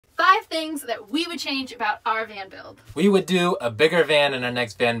5 things that we would change about our van build. We would do a bigger van in our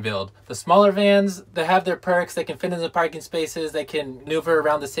next van build. The smaller vans, they have their perks. They can fit in the parking spaces. They can maneuver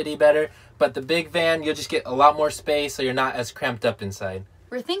around the city better. But the big van, you'll just get a lot more space so you're not as cramped up inside.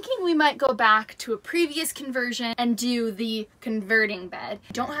 We're thinking we might go back to a previous conversion and do the converting bed.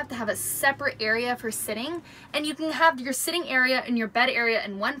 You don't have to have a separate area for sitting, and you can have your sitting area and your bed area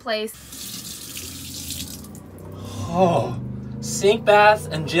in one place. Oh, sink baths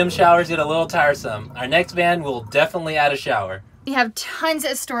and gym showers get a little tiresome. Our next van will definitely add a shower. We have tons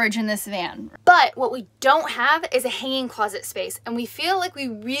of storage in this van, but what we don't have is a hanging closet space, and we feel like we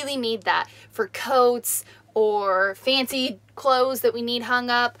really need that for coats or fancy clothes that we need hung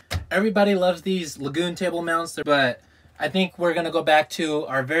up. Everybody loves these Lagoon table mounts, but I think we're gonna go back to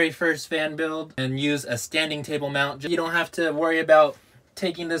our very first van build and use a standing table mount. You don't have to worry about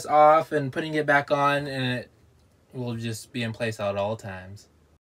taking this off and putting it back on, and it will just be in place at all times.